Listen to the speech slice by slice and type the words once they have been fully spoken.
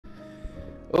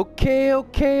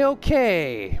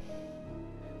Okay.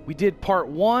 We did part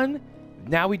 1,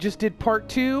 now we just did part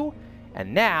 2,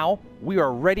 and now we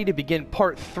are ready to begin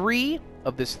part 3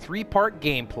 of this 3-part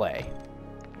gameplay.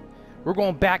 We're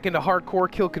going back into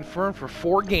hardcore kill confirmed for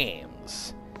 4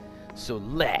 games. So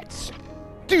let's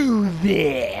do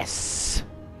this!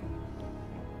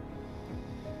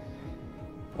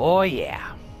 Oh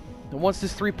yeah. And once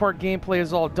this 3-part gameplay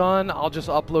is all done, I'll just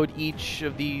upload each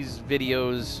of these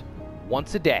videos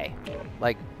once a day.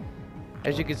 Like,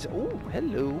 as you can see... Oh,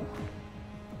 hello.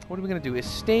 What are we going to do?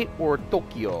 Estate or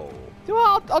Tokyo?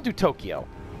 Well, I'll do Tokyo.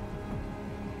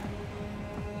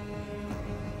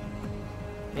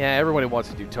 Yeah, everybody wants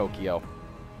to do Tokyo.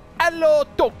 Hello,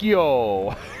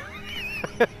 Tokyo!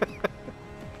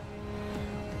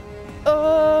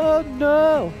 Oh,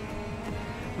 no!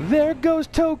 There goes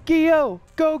Tokyo!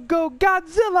 Go, go,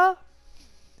 Godzilla!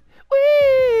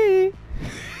 Whee!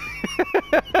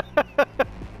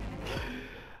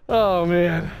 Oh,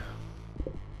 man.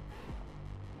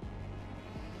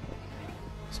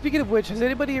 Speaking of which, has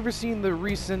anybody ever seen the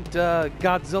recent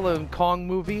Godzilla and Kong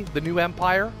movie, The New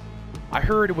Empire? I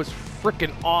heard it was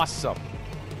frickin' awesome.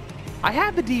 I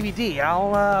have the DVD.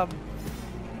 I'll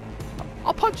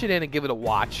punch it in and give it a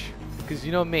watch. Because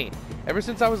you know me. Ever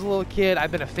since I was a little kid,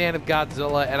 I've been a fan of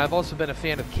Godzilla, and I've also been a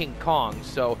fan of King Kong.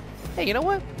 So, hey, you know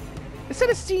what? Instead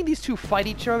of seeing these two fight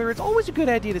each other, it's always a good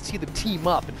idea to see them team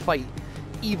up and fight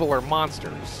evil or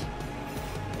monsters.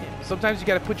 Yeah, sometimes you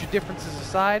gotta put your differences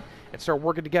aside and start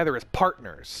working together as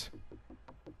partners.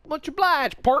 Much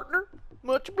obliged, partner.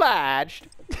 Much obliged.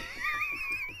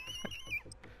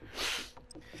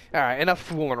 Alright, enough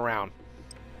fooling around.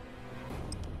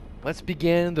 Let's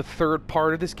begin the 3rd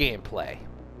part of this gameplay.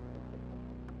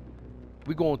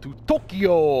 We're going to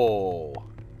Tokyo!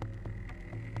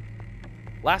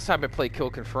 Last time I played Kill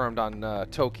Confirmed on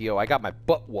Tokyo, I got my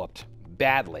butt whooped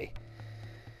badly.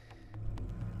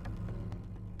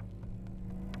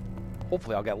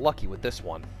 Hopefully I'll get lucky with this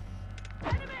one.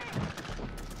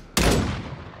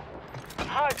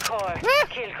 Hardcore.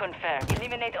 Kill confirmed.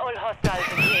 Eliminate all hostiles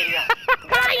in the area.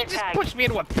 You just pushed me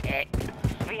into a pit.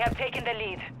 We have taken the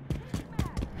lead.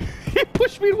 He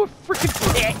pushed me into a freaking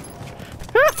pit.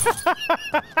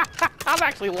 I'm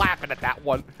actually laughing at that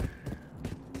one.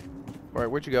 All right,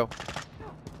 where'd you go?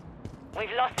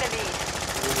 We've lost the lead.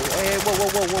 Hey,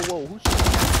 whoa. Who's...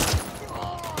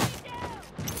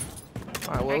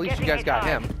 All right, well, at least you guys got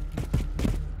him.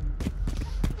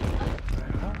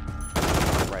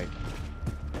 All right.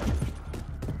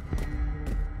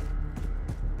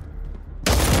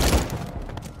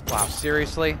 Wow,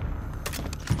 seriously?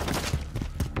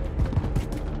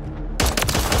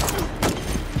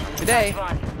 Today.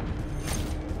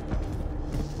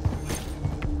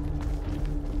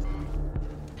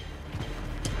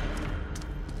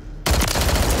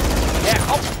 Yeah,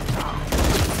 oh!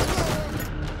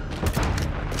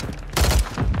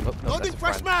 No, Loading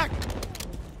fresh mag!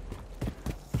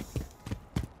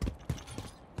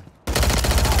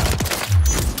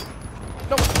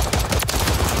 No.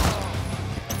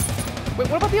 Wait,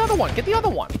 what about the other one? Get the other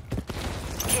one.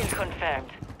 Kill confirmed.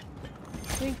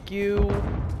 Thank you.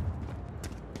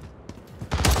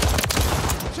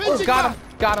 Oh, got him.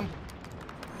 Got him.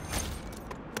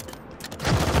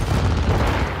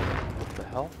 What the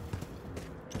hell?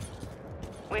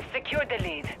 We've secured the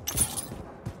lead.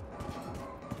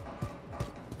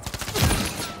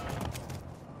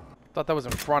 Thought that was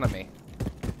in front of me.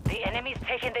 The enemy's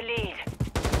taken the lead.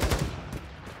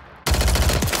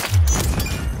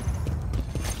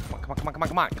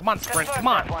 Come on, sprint, come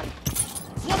on.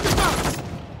 Swap the bounce!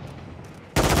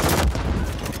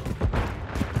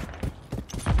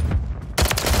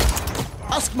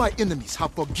 Ask my enemies how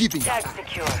forgiving I Tag am.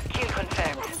 secure. Kill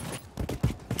confirmed.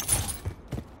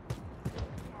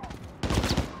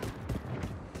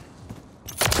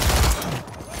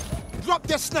 Drop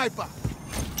their sniper!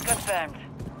 Confirmed.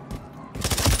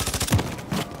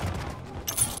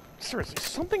 Seriously,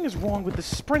 something is wrong with the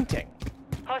sprinting.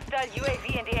 Hostile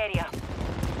UAV in the area.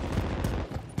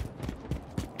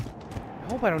 I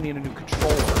hope I don't need a new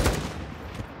controller.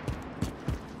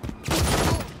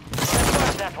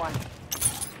 Confirmed that one.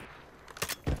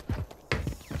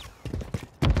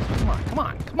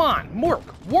 Come on,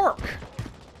 work!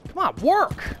 Come on,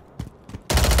 work!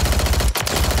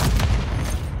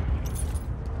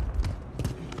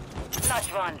 Not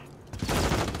one.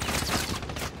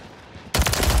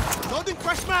 Loading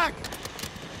fresh mag!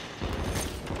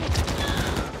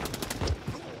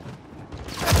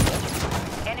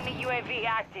 Enemy UAV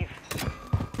active.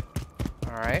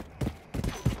 Alright.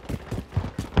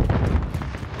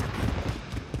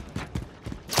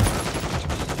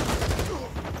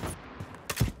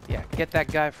 get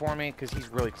that guy for me? Because he's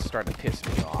really starting to piss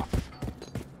me off.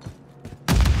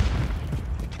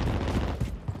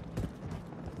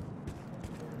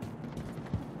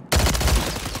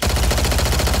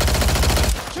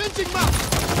 Changing map!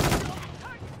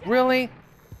 Really?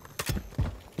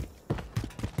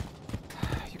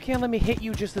 You can't let me hit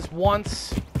you just this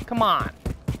once? Come on.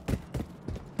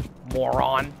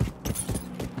 Moron.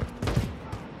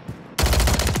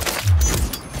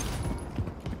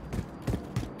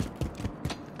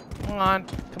 Come on.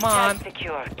 Come on.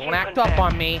 Secure. Don't act up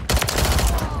on me.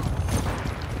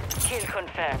 Kill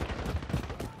confirmed.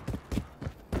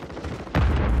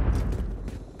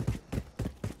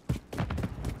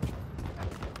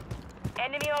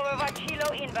 Enemy overwatch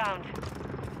helo inbound.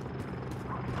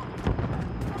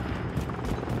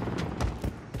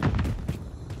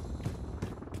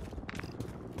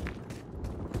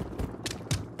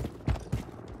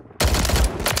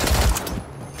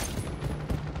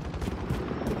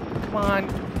 Come on.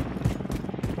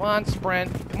 Come on,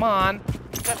 sprint. Come on.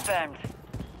 Confirmed.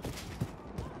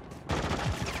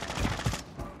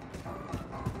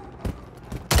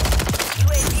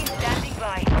 UAV standing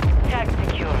by. Tag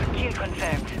secure. Kill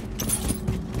confirmed.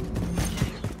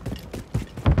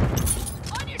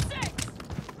 On your six!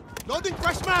 Loading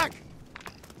fresh mag!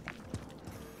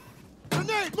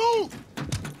 Grenade, move!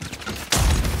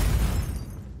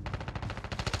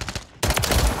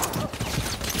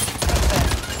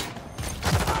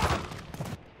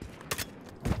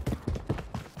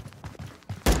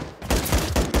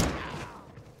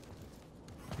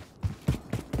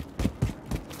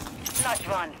 Notch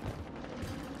one.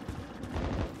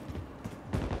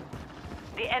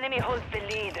 The enemy holds the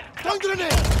lead. One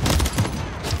grenade!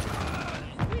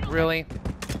 Really?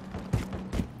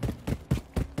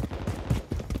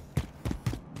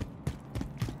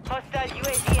 Hostile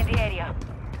UAV in the area.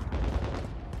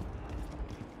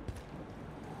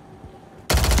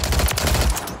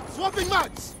 Swapping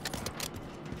mags!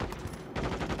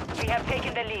 We have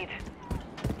taken the lead.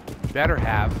 Better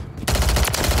have.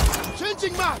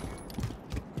 Changing mag!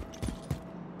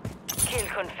 Kill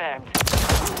confirmed.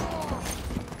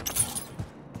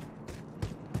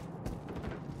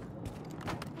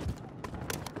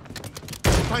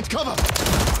 Find cover!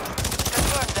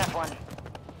 Confirm that one.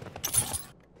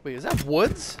 Wait, is that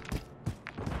Woods?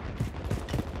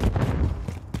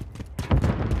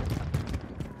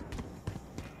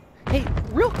 Hey,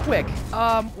 real quick,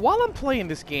 while I'm playing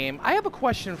this game, I have a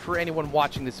question for anyone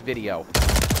watching this video.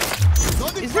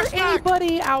 Loading Is there fresh mag!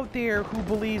 anybody out there who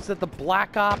believes that the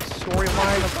Black Ops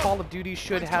storyline of Call of Duty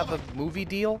should have a movie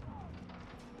deal?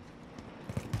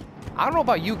 I don't know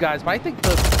about you guys, but I think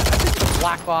the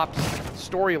Black Ops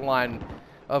storyline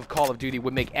of Call of Duty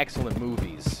would make excellent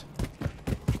movies.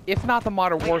 If not the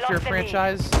Modern Warfare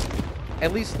franchise,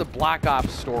 at least the Black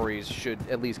Ops stories should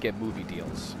at least get movie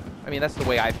deals. I mean, that's the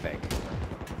way I think.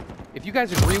 If you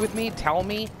guys agree with me, tell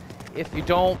me. If you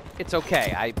don't, it's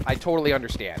okay. I totally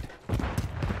understand.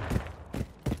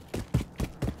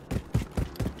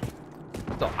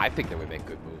 Still, I think they would make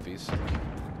good movies.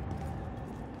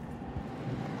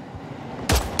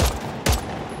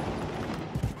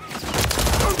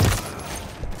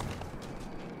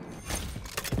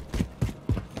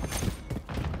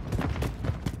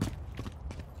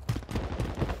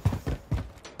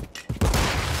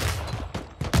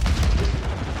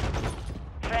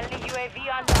 Friendly UAV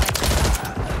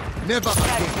online. Never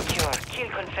Tag again! secure. Kill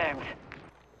confirmed.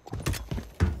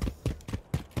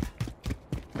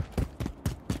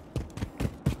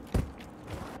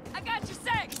 I got your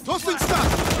six! Tossing stuff!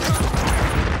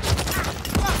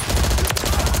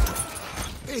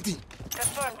 80!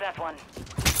 Confirm that one.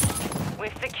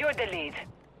 We've secured the lead.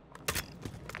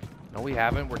 No, we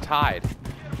haven't. We're tied.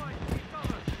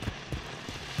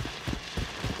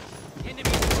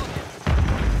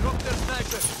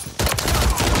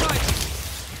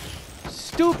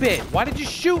 Stupid! Why did you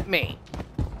shoot me?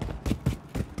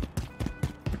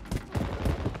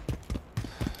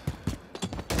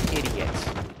 Idiots.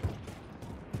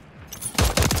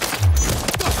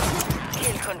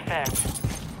 Kill confirmed.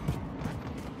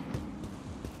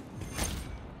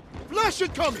 Flash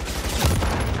incoming!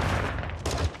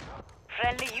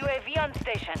 Friendly UAV on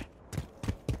station.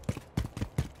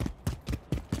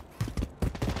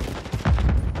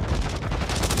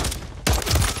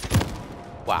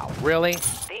 Wow, really?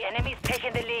 The enemy's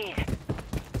taken the lead.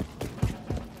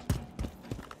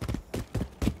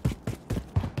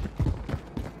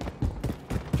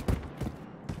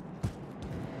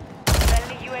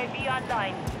 Friendly UAV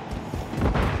online.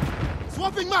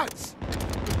 Swapping mags!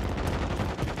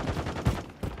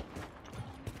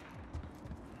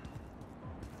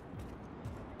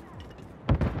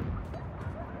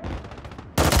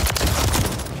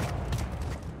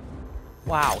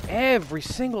 Wow, every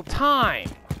single time.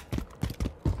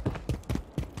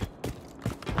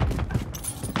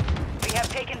 We have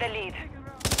taken the lead.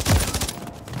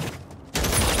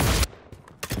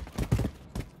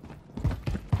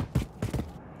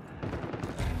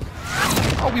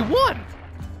 Oh, we won!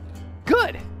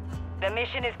 Good! The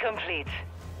mission is complete.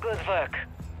 Good work.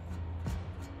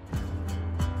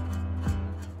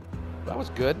 That was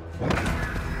good.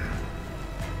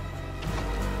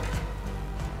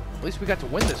 At least we got to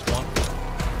win this one.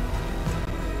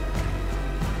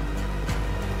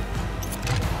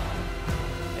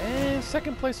 And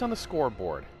second place on the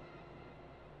scoreboard.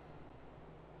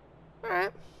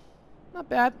 Alright. Not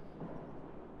bad.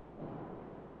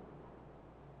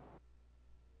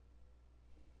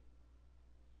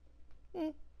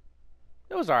 It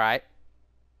was alright.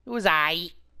 It was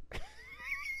aight.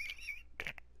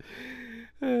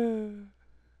 I'm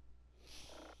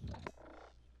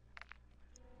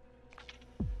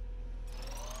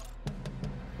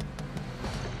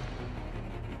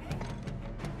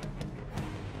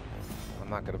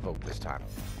not gonna vote this time.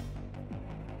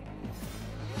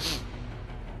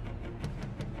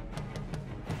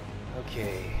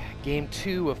 Okay, game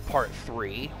 2 of part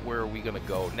 3. Where are we gonna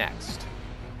go next?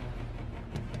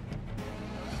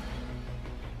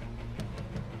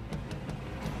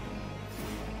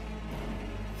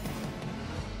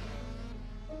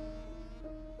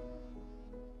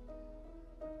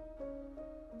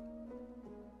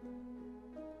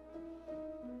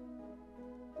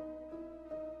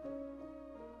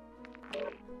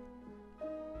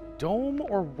 Dome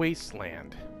or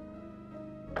Wasteland?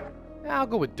 I'll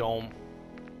go with Dome.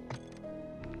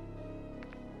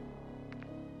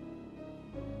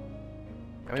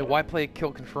 I mean, why play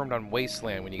kill confirmed on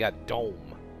Wasteland when you got Dome?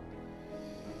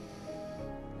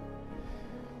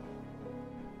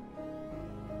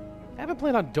 I haven't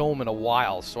played on Dome in a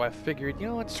while, so I figured, you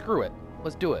know what, screw it.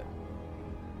 Let's do it.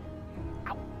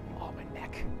 Ow. Oh, my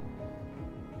neck.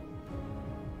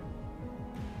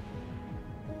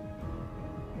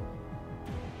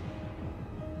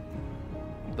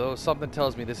 Though something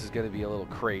tells me this is going to be a little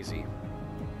crazy.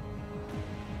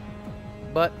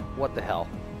 But, what the hell.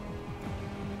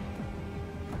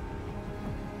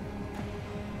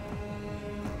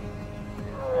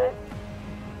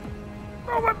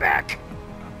 Oh, my back!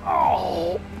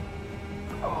 Oh!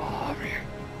 Oh, man.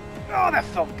 Oh, that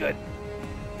felt good.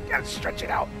 Gotta stretch it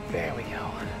out. There we go.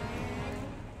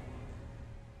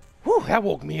 Whew, that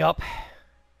woke me up.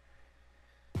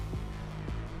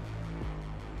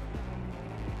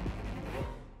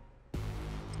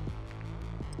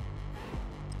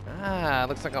 Ah,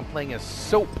 looks like I'm playing as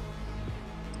Soap.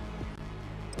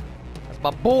 That's my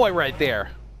boy right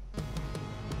there.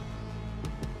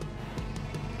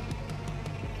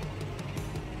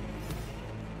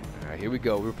 Alright, here we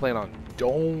go. We're playing on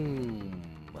Dome.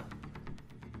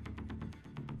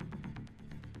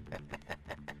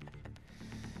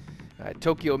 Alright,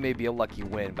 Tokyo may be a lucky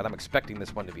win, but I'm expecting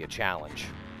this one to be a challenge.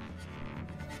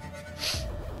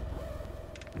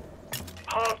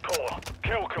 Hardcore.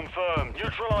 Kill confirmed.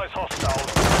 Neutralize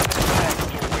hostiles. To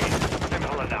win.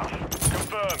 Simple enough.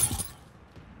 Confirmed.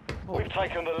 Oh. We've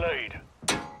taken the lead.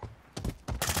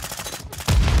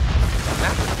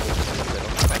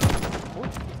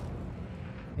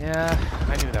 Yeah,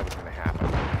 I knew that was going to happen.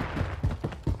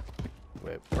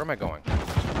 Wait, where am I going?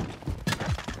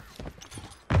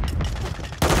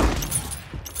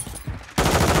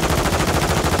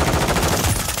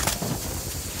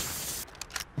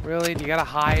 Really? Do you gotta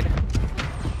hide?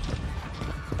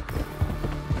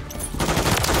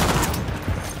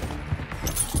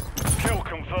 Kill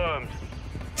confirmed.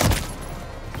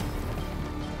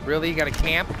 Really? You gotta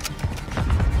camp?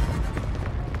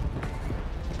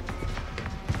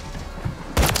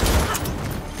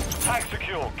 Tag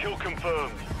secure. Kill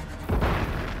confirmed.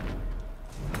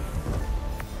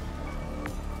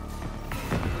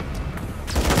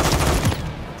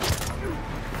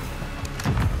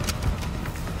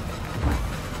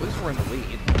 At least we're in the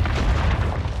lead.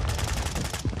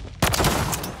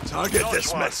 Target Nice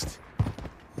dismissed.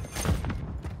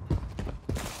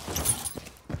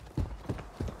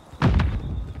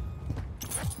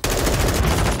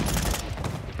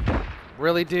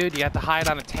 Really, dude? You have to hide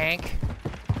on a tank?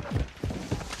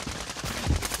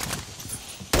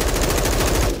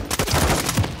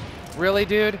 Really,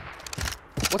 dude?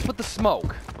 What's with the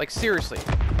smoke? Like, seriously.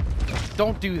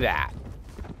 Don't do that.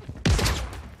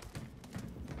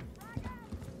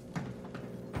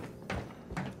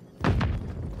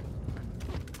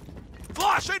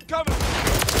 Flash incoming!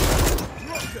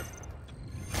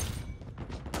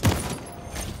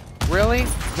 Really?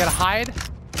 You gotta hide?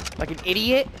 Like an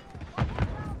idiot?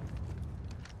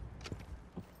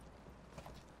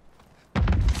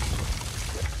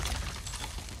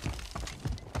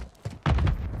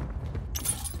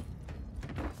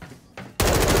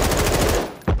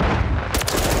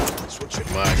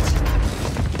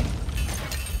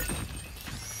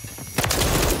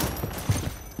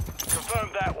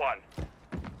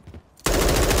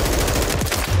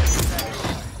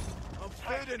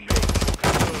 Abandon me!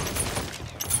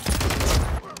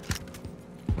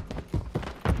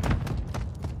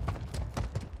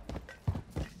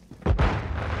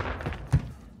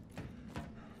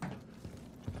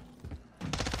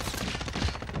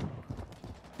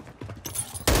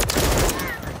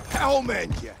 How many?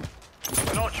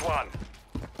 Notch one.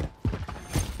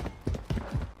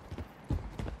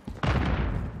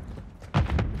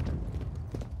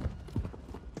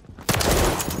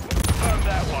 Confirm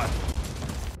that one.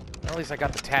 At least I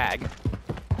got the tag.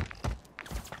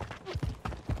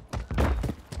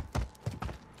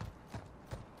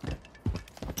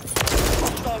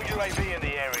 Hostile UAV in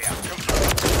the area.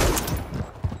 Confirm.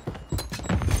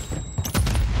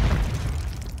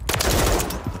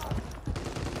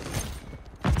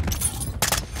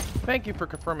 Thank you for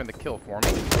confirming the kill for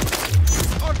me.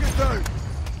 Target down!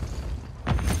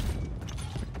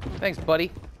 Thanks,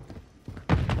 buddy.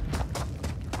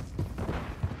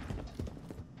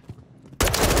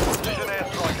 Precision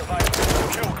airstrike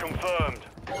available. Kill confirmed.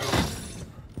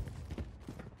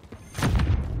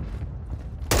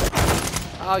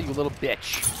 Oh, you little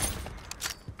bitch.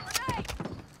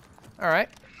 All right.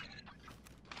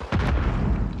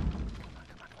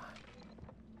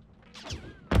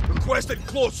 Requested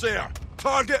close air.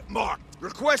 Target marked.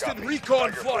 Requested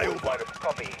recon flyover.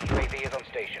 Copy. UAV is on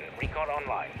station. Recon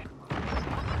online.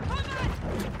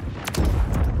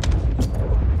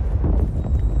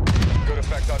 Good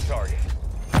effect on target.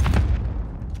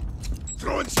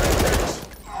 Throwing sentries.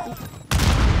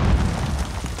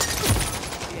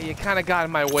 Yeah, you kind of got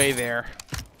in my way there.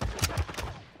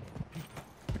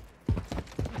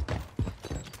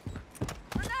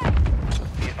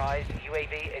 Be advised,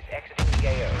 UAV is exiting the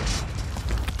AO.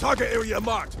 Target area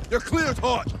marked. They're cleared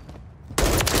hot.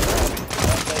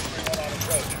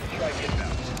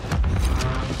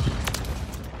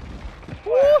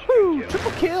 Woohoo!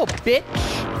 Triple kill, bitch!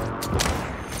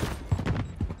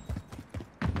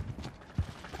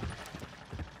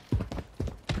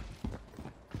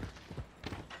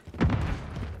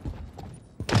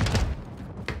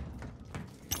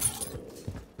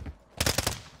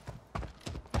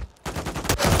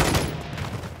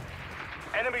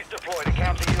 Enemies deployed to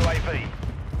counter UAV.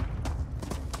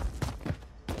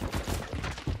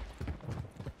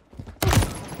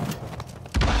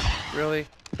 Really?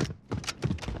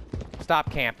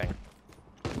 Stop camping.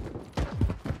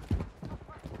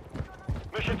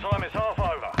 Mission time is half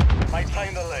over.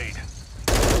 Maintain the lead.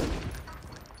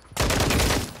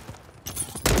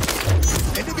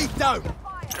 Enemy down.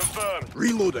 Confirmed.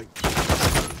 Reloading.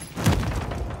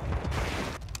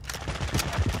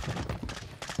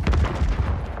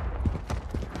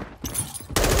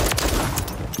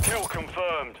 Kill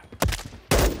confirmed.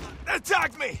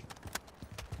 Attack me!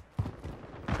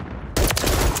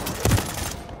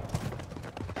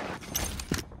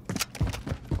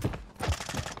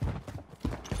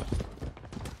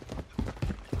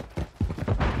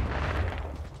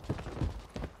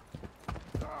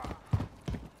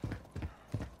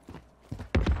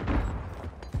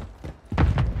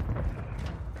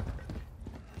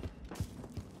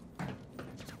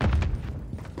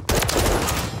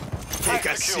 Take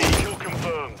a seat. Kill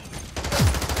confirmed.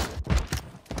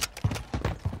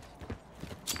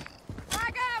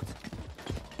 Frag out!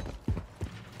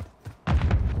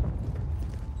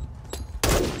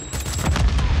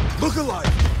 Look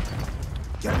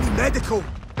alive! Get me medical!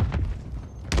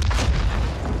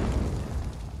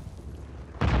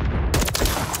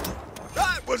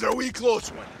 That was a wee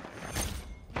close one.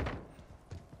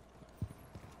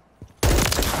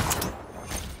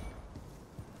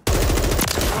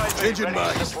 Changing Ready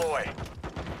to mags. deploy.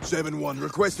 7-1,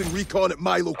 requesting recon at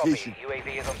my location.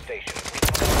 UAV is on station.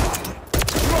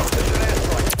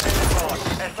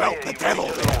 Felt the devil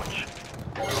there.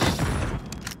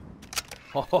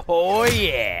 Oh,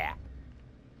 yeah!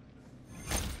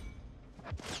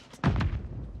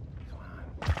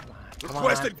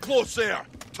 Requested close air.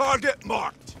 Target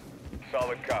marked.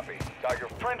 Solid copy. Your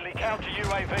friendly counter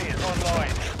UAV is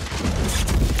online.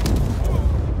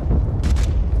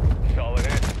 Solid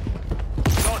hit.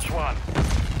 Notch one.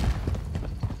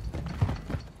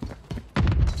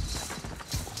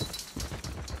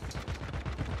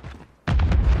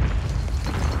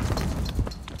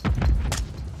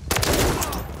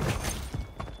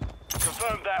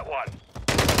 Confirm that one.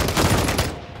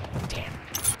 Damn.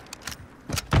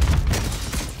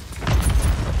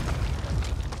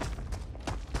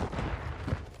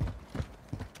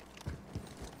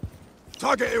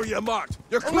 Target area marked.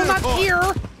 You're Well, clear. they're not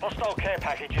here! Hostile care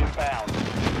package inbound.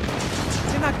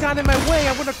 They're not down in my way.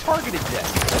 I would have targeted them.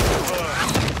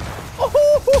 Confirmed. Oh,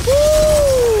 hoo, hoo,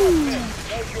 hoo.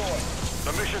 No joy.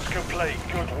 The mission's complete.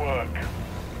 Good work.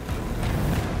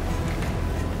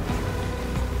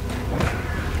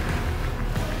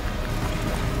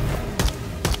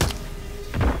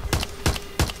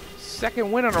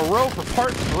 Second win in a row for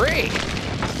part 3.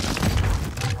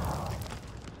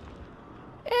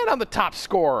 And I'm the top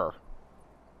scorer.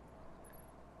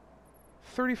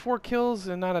 34 kills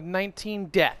and out of 19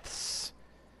 deaths.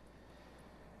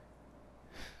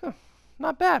 Huh,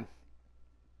 not bad.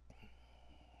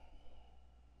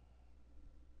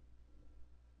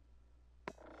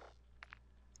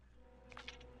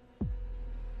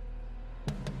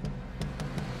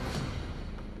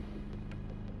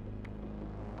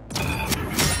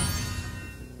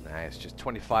 Nice, just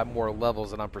 25 more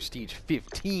levels and I'm prestige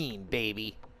 15,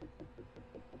 baby.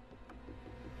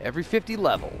 Every 50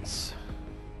 levels.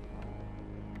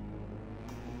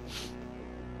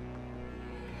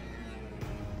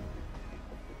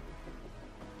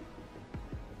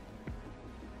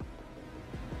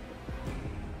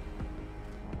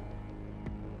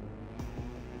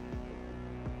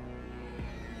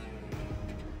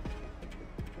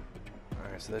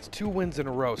 Alright, so that's 2 wins in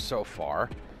a row so far.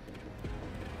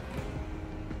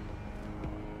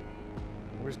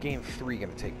 Where's game 3 going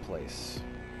to take place?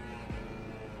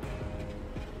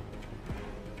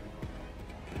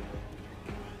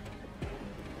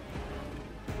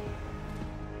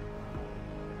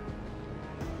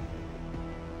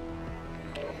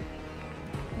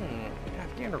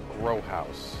 Afghan or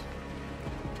Growhouse?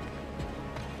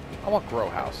 I want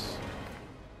Growhouse.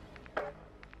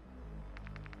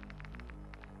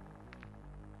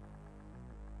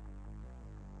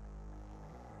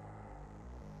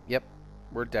 Yep.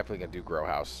 We're definitely going to do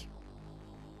Growhouse.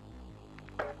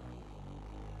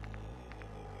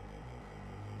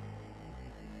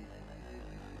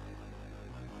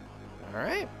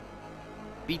 Alright.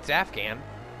 Beats Afghan.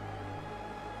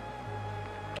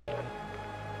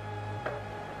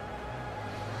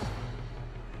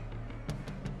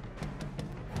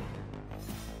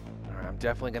 Alright, I'm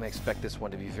definitely going to expect this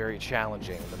one to be very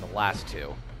challenging than the last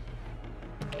two.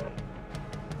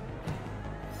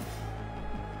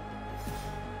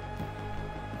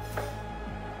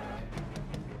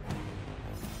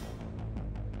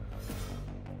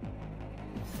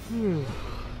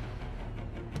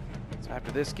 So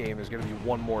after this game, there's going to be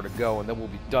one more to go, and then we'll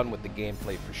be done with the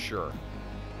gameplay for sure.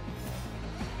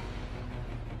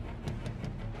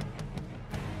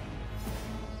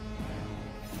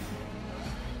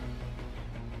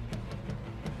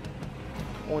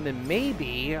 Oh, and then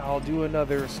maybe I'll do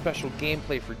another special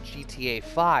gameplay for GTA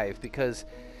 5, because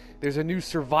there's a new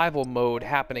survival mode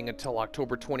happening until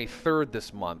October 23rd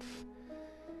this month.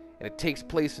 And it takes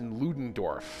place in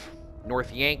Ludendorff,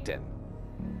 North Yankton.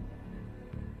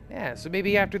 Yeah, so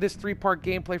maybe after this 3-part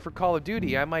gameplay for Call of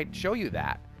Duty, I might show you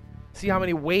that. See how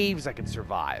many waves I can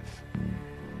survive.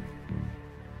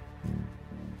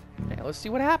 Yeah, let's see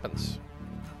what happens.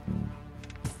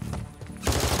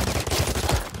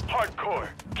 Hardcore.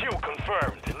 Kill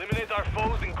confirmed. Eliminate our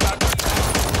foes and grab the lead.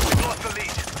 We've lost the lead.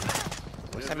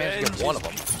 At least I managed to get one of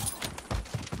them.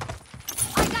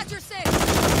 I got your 6.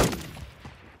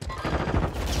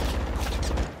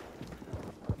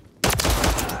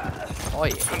 Oh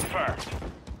yeah. Confirmed.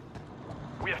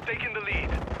 We have taken the lead.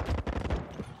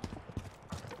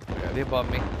 Yeah, they above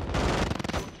me.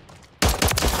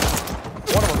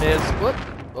 One of them is. Whoop.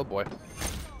 Oh boy.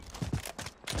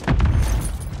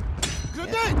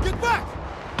 Grenade! Get back!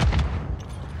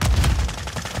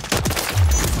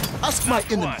 Ask my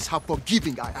enemies how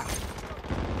forgiving I am.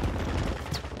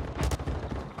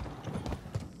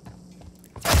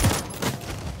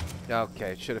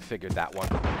 Okay, should have figured that one.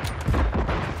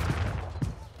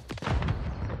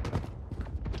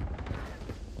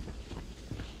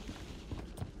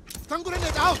 Stun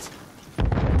grenade out!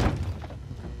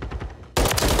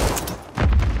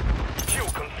 Kill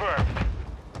confirmed.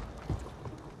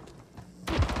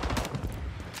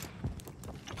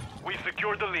 We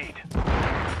secured the lead.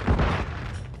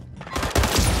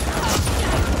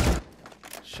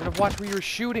 Should have watched where you were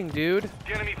shooting, dude.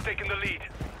 The enemy's taking the lead.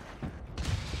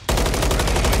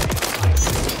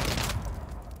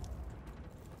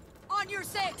 On your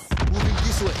 6. Moving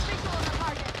this way. Visual on the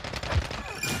target.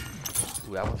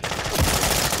 Ooh, that one's...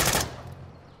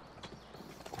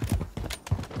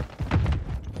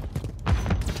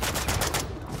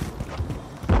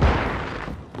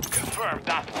 Confirmed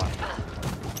that one.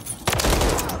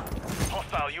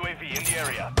 Hostile UAV in the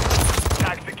area.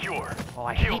 Tag secure. Oh,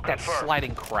 I Kill hate that confirmed.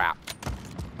 sliding crap.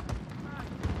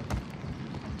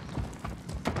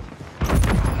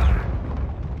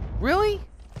 Really?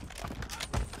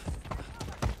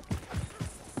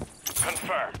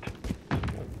 Confirmed.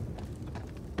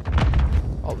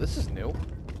 Oh, this is new.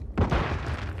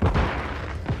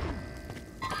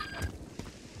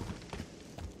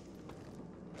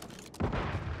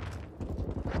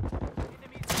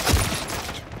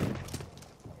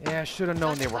 Yeah, I should have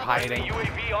known they were hiding.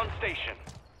 UAV on station.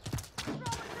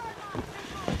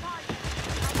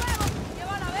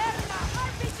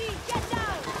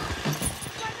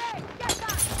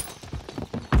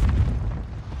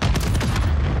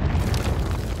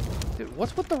 Dude,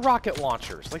 what's with the rocket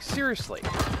launchers? Like, seriously.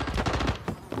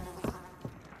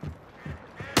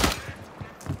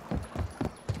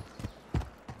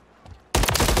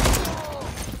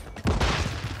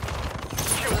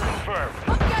 Kill confirmed.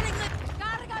 I'm getting lit.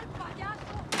 Carga el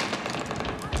payaso.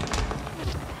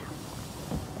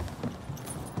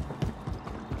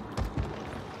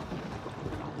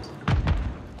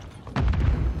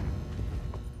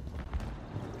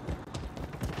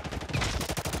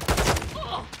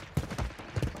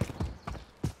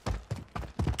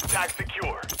 Tag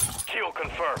secure. Kill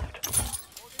confirmed.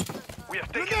 We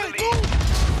have taken the Grenade, lead. move!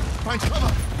 Find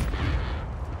cover!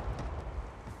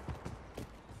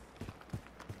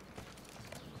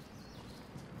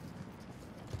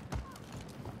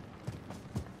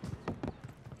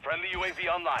 Friendly UAV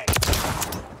online.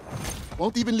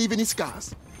 Won't even leave any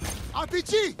scars.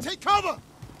 RPG, take cover!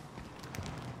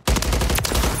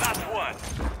 That's one.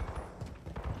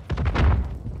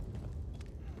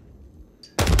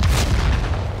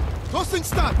 Tossing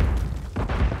stun!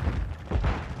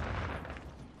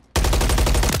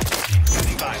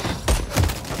 Standing by.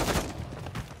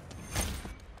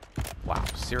 Wow,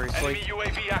 seriously? Enemy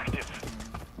UAV active.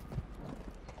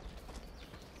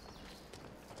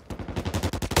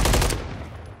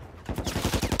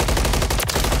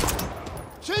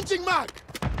 Changing mag!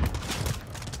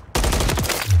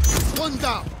 One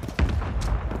down.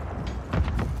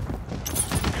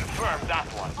 Confirmed that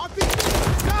one.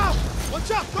 RPG, down!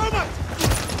 Watch out, thermite!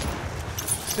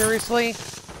 Seriously?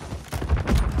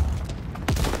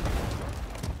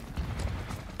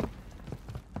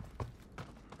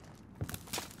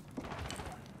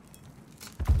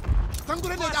 Stun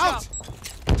grenade out!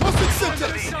 Tossing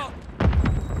symptoms!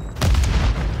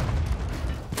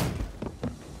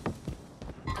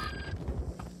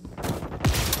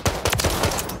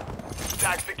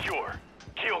 Tag secure.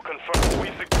 Kill confirmed. We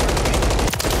secured the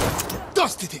lead.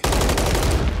 Dusted it!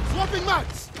 Swapping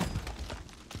mags!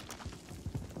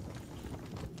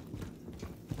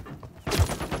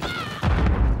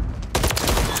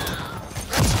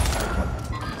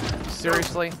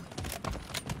 Seriously?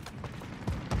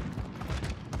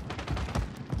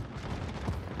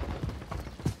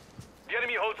 The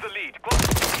enemy holds the lead.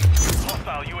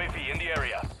 Hostile UAV in the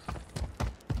area.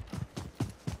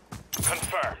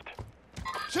 Confirmed.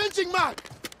 Changing mag!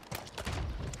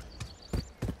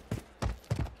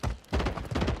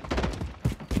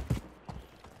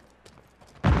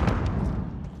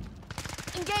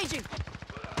 Engaging.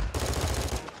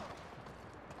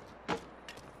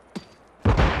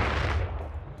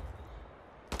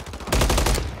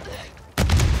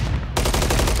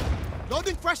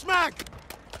 Loading fresh mag!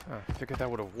 I figured that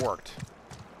would have worked.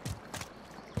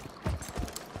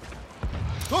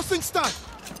 Tossing stun!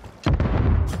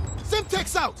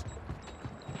 Simtex out!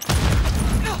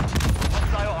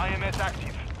 Hostile IMS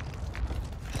active.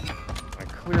 Like,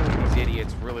 clearly these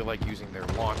idiots really like using their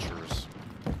launchers.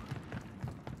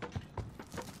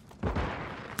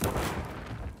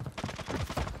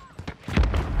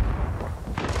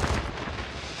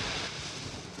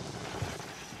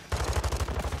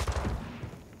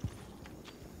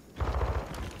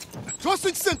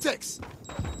 Tossing Simtex!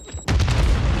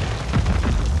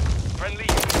 Friendly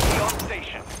UAV on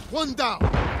station. One down.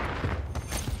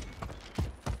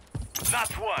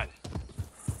 That's one.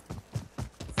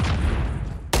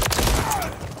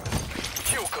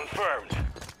 Kill confirmed.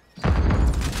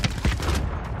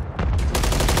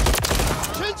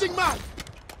 Changing mag!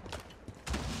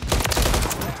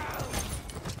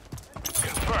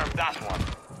 Confirmed that one.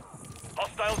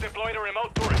 Hostiles deployed a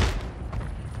remote turret.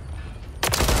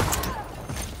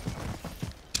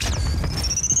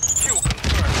 Kill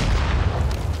confirmed.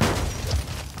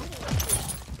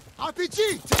 RPG,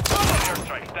 take cover!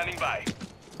 Airstrike standing by.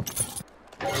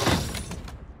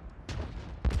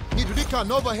 Need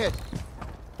recon overhead.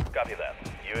 Copy that.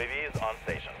 UAV is on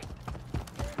station.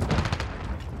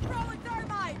 Throwing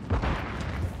thermite.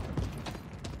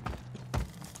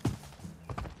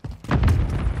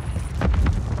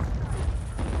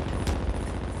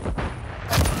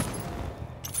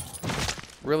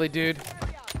 Really, dude?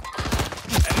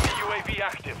 Enemy UAV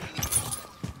active.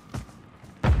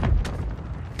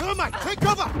 Thermite, take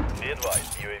cover! Be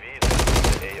advised, UAV is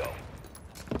in the AO.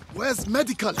 Where's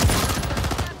medical?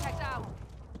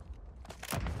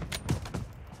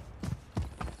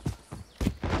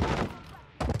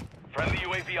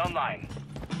 UAV online.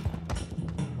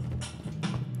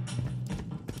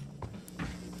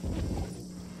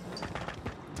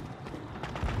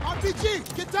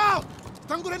 RPG, get down!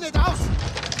 Tango grenade house!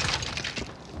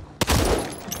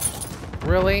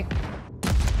 Really?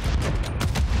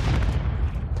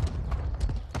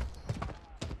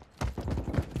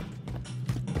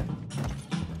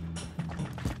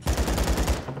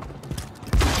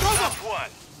 Last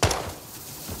one.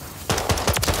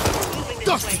 Moving this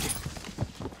Dust! way.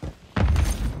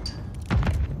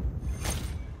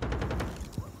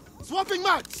 Swapping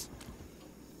mags!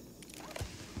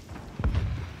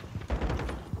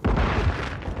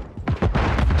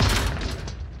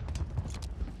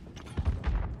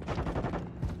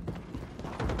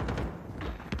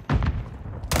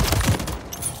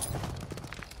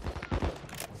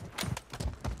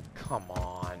 Come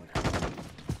on.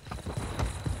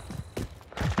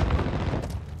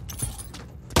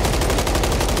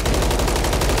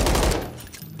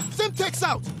 Semtex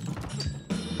out!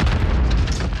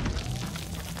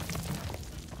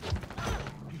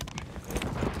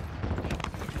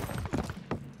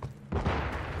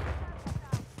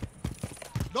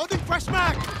 Loading fresh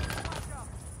mag!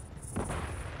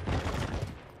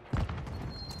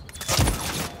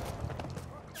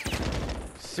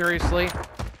 Seriously?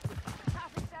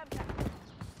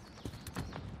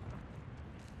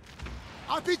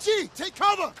 RPG, take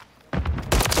cover!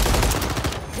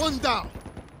 One down.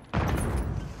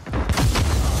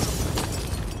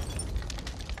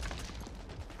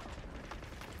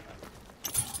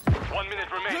 1 minute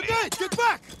remaining. Grenade, get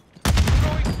back!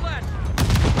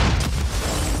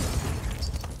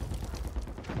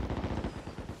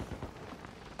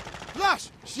 Flash,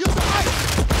 shield the ice!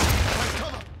 Find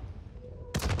cover.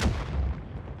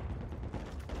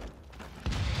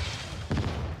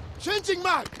 Changing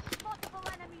mag! Multiple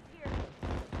enemies here.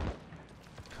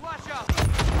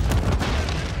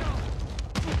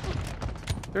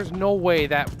 There's no way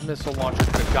that missile launcher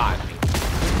could have gotten me.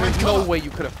 There's no way you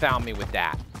could have found me with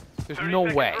that. There's 30 no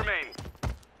seconds way. remaining.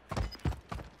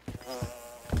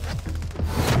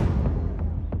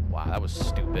 Wow, that was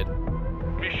stupid.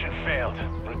 Mission failed.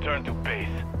 Return to base.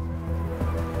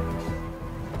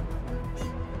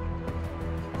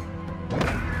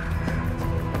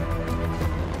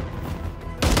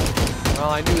 Well,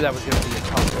 I knew that was going to be a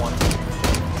tough one.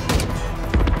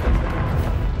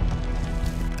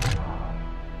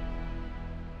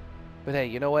 But hey,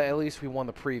 you know what? At least we won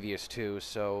the previous two,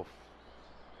 so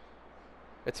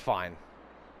it's fine.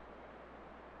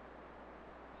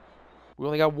 We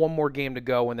only got one more game to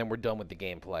go, and then we're done with the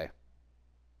gameplay.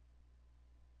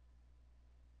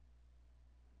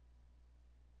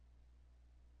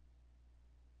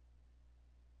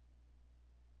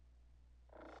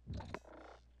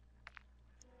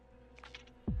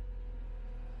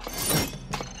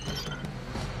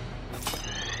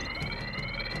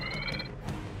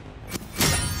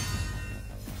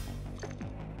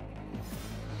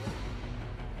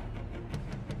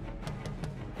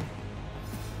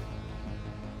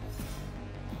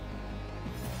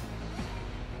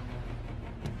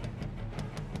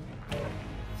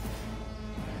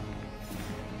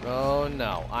 Oh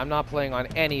no, I'm not playing on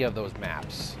any of those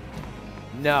maps.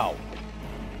 No.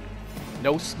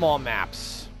 No small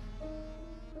maps.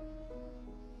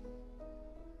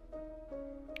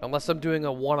 Unless I'm doing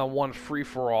a one-on-one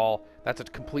free-for-all, that's a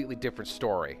completely different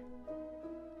story.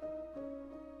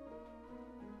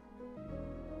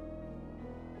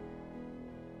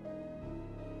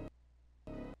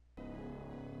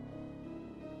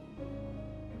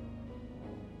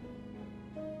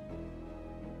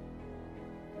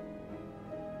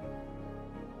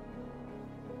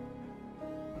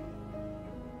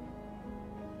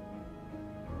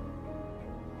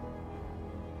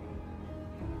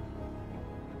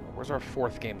 Where's our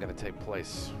fourth game going to take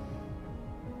place?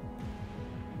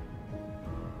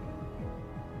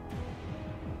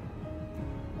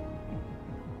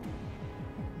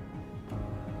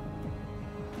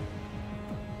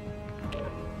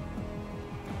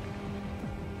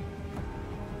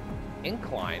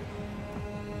 Incline?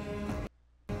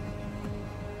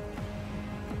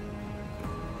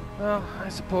 Well, I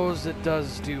suppose it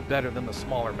does do better than the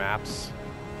smaller maps.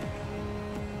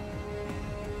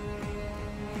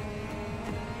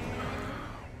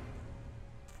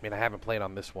 I mean, I haven't played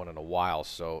on this one in a while,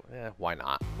 so, why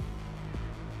not?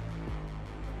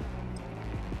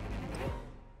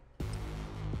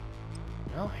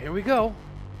 Well, here we go.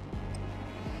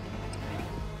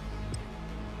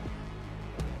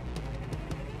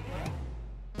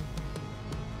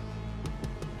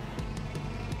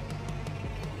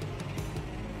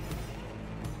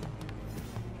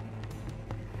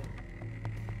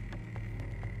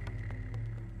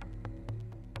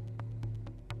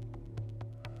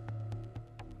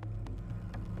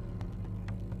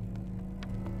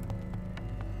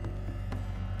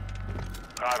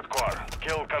 Hardcore.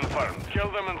 Kill confirmed.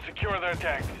 Kill them and secure their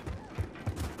tanks.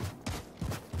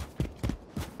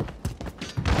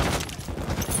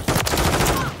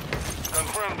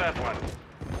 Confirm that one.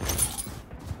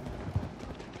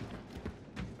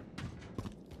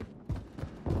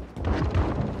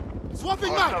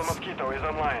 Swapping Hostile mags! Mosquito is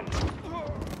online.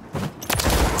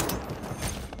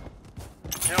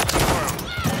 Kill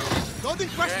confirmed. Loading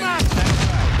fresh Enemy mag! standby.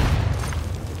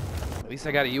 At least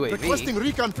I got a UAV. Requesting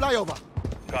recon flyover.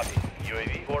 Copy.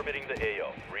 UAV orbiting the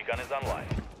AO. Recon is online.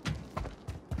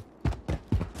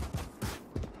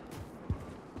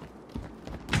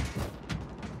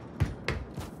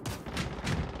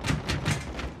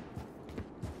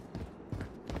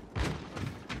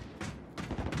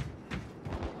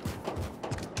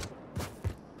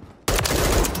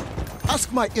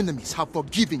 Ask my enemies how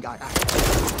forgiving I am.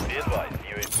 Be advised,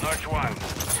 UAV. Notch 1.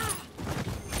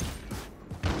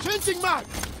 Changing mag!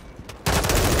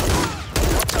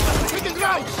 Taking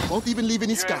ground! Won't even leave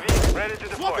any scar. UAV ready to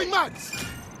deploy. Swapping mags!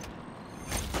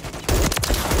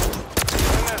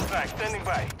 MS track standing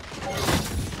by.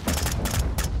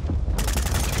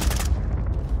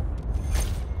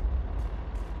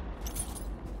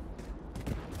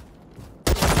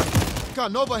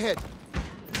 Gun overhead.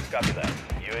 Copy that.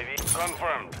 UAV.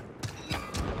 Confirmed.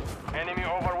 Enemy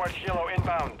Overwatch Yellow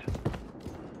inbound.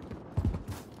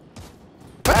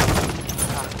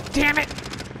 Damn it!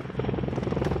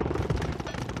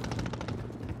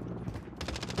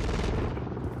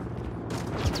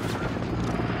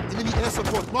 Enemy air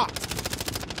support marked.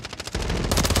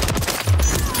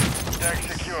 Tag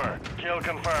secure. Kill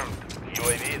confirmed.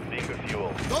 UAV is being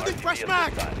refueled. Loading RTB fresh at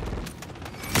mag. this time.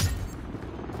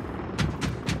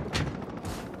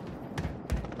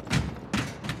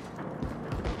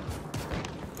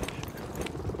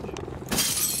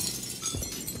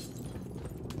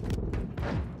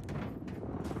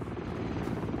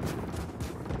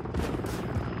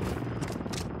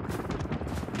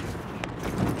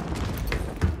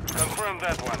 Confirm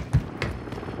that one.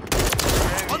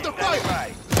 Under Standing fire.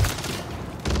 by.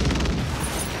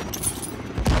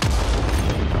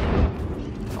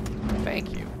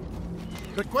 Thank you.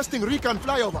 Requesting recon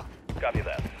flyover. Copy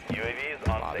that. UAV is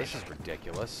on Wow, this station. is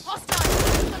ridiculous.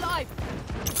 Hostile! Alive!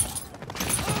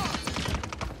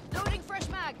 Loading fresh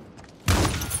mag!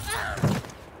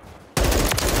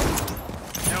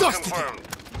 Kill Dusted. confirmed.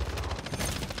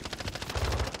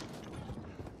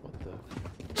 What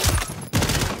the?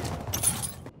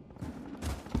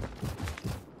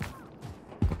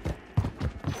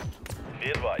 Be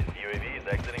advised, UAV is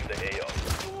exiting the AO.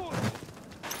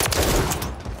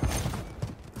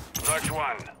 Notch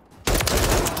 1.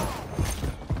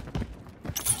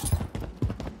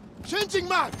 Changing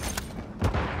mag!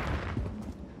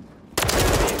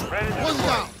 Ready to One deploy.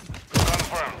 down.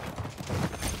 Confirmed.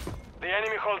 The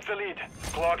enemy holds the lead.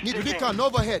 Clock Need ticking. recon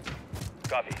overhead.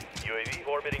 Copy. UAV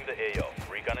orbiting the AO.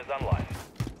 Recon is online.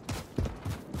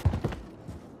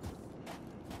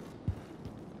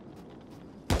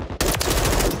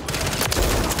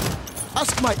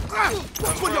 Ask my...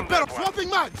 That's when you're better that one. swapping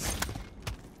mags!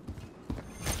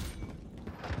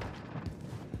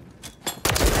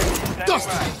 Standing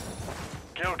Dusted. by.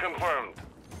 Kill confirmed.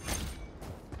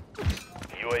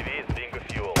 UAV is being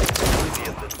refueled.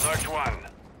 RTB assist. Notch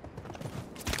 1.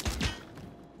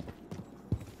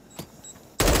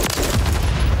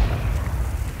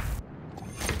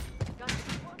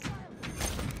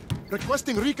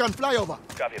 Requesting recon flyover.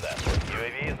 Copy that.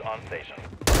 UAV is on station.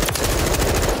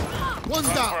 One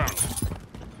down. Confirmed.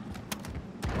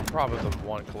 I'm probably the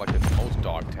one collecting the most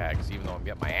dog tags, even though I'm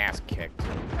getting my ass kicked.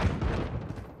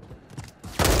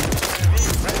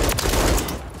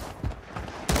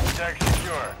 Tag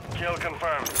secure. Kill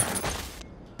confirmed.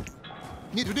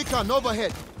 Need recon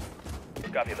overhead.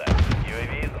 Copy that.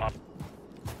 UAV is on.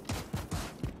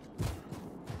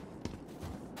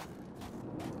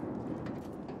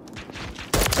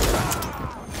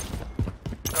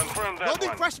 Confirm that Loading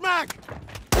one. fresh mag!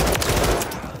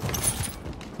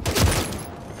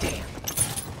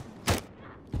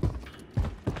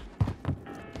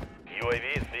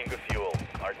 UAV is being refueled.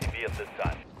 RTB at this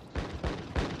time.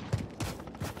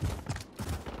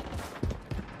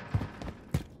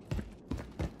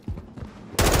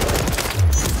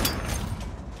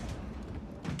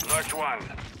 Notch 1.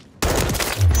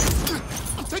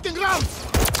 I'm taking ground!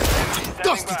 Standing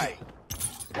Dusted. by.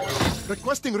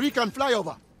 Requesting recon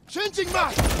flyover. Changing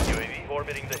mag! UAV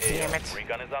orbiting the AO. Damn it.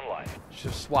 Recon is online.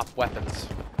 Should swap weapons.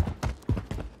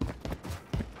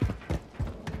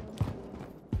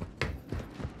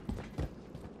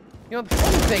 You know, the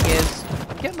funny thing is,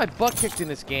 I'm getting my butt kicked in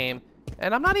this game,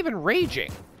 and I'm not even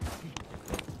raging.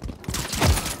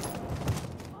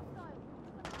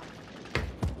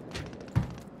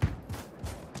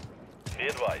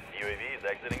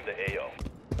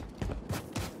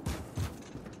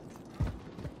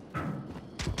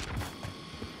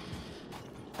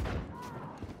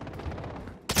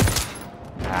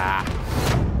 Ah.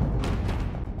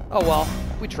 Oh well,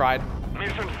 we tried.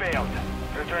 Mission failed.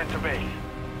 Return to base.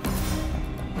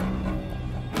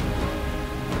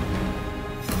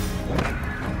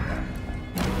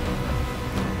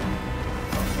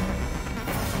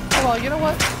 Oh well, you know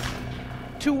what?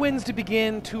 2 wins to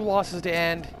begin, 2 losses to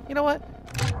end. You know what?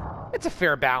 It's a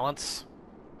fair balance.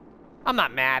 I'm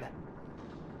not mad.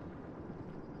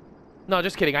 No,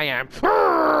 just kidding, I am.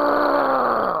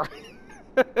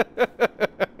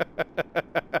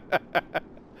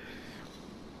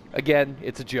 Again,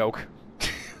 it's a joke.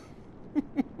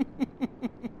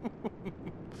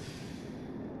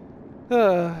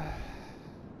 Well,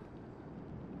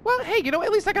 hey, you know,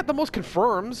 at least I got the most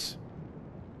confirms.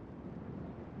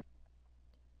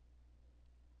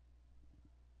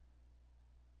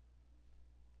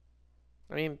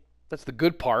 I mean, that's the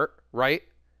good part, right?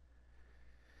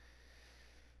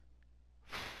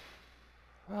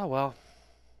 Oh, well.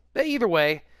 Either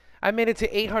way, I made it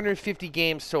to 850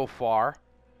 games so far.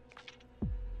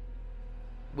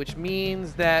 Which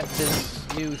means that this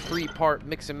new 3-part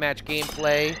mix and match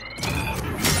gameplay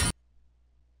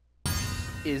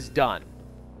is done.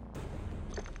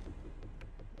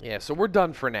 Yeah, so we're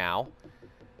done for now.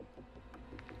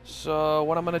 So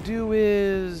what I'm going to do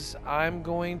is I'm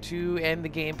going to end the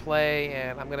gameplay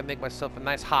and I'm going to make myself a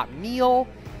nice hot meal.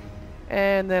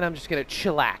 And then I'm just going to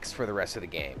chillax for the rest of the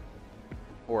game.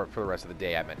 Or for the rest of the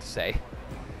day, I meant to say.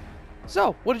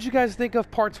 So, what did you guys think of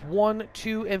parts 1,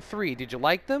 2, and 3? Did you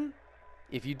like them?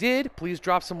 If you did, please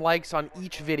drop some likes on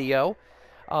each video.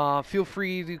 Feel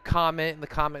free to comment in the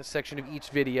comment section of each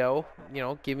video. You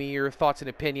know, give me your thoughts and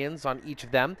opinions on each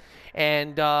of them.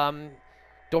 And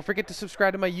don't forget to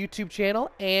subscribe to my YouTube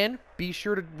channel. And be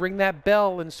sure to ring that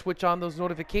bell and switch on those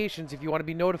notifications if you want to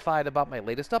be notified about my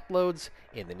latest uploads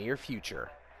in the near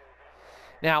future.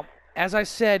 Now, as I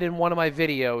said in one of my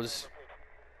videos,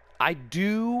 I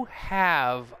do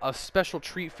have a special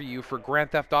treat for you for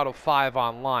Grand Theft Auto 5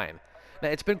 Online. Now,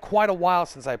 it's been quite a while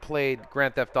since I played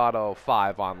Grand Theft Auto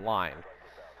 5 Online.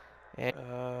 And,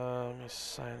 let me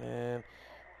sign in.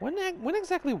 When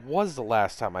exactly was the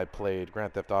last time I played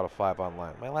Grand Theft Auto 5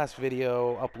 Online? My last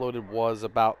video uploaded was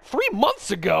about 3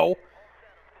 months ago!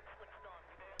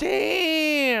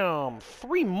 Damn!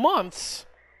 3 months?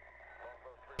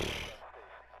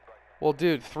 Well,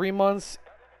 dude, 3 months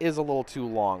is a little too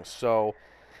long. So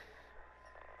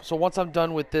once I'm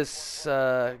done with this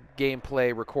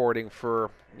gameplay recording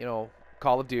for, you know,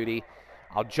 Call of Duty,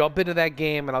 I'll jump into that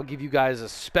game and I'll give you guys a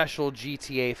special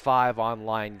GTA 5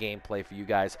 online gameplay for you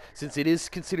guys, since it is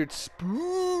considered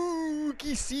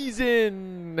spooky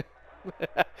season.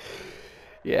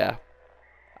 Yeah.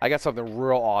 I got something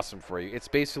real awesome for you. It's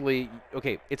basically,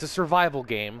 okay, it's a survival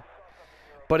game.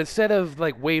 But instead of,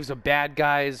 like, waves of bad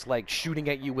guys, like, shooting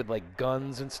at you with, like,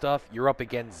 guns and stuff, you're up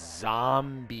against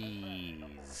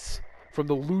zombies from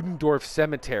the Ludendorff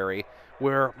Cemetery,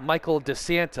 where Michael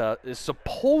DeSanta is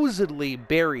supposedly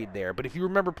buried there. But if you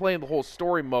remember playing the whole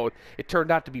story mode, it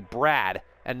turned out to be Brad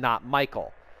and not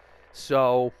Michael.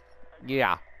 So,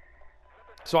 yeah.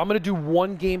 So I'm going to do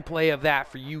one gameplay of that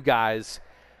for you guys,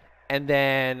 and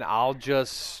then I'll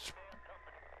just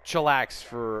chillax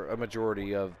for a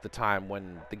majority of the time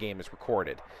when the game is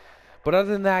recorded. But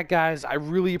other than that, guys, I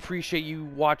really appreciate you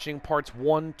watching parts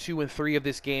 1, 2, and 3 of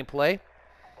this gameplay.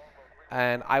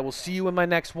 And I will see you in my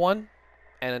next one.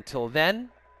 And until then,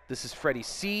 this is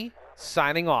Freddy-C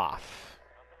signing off.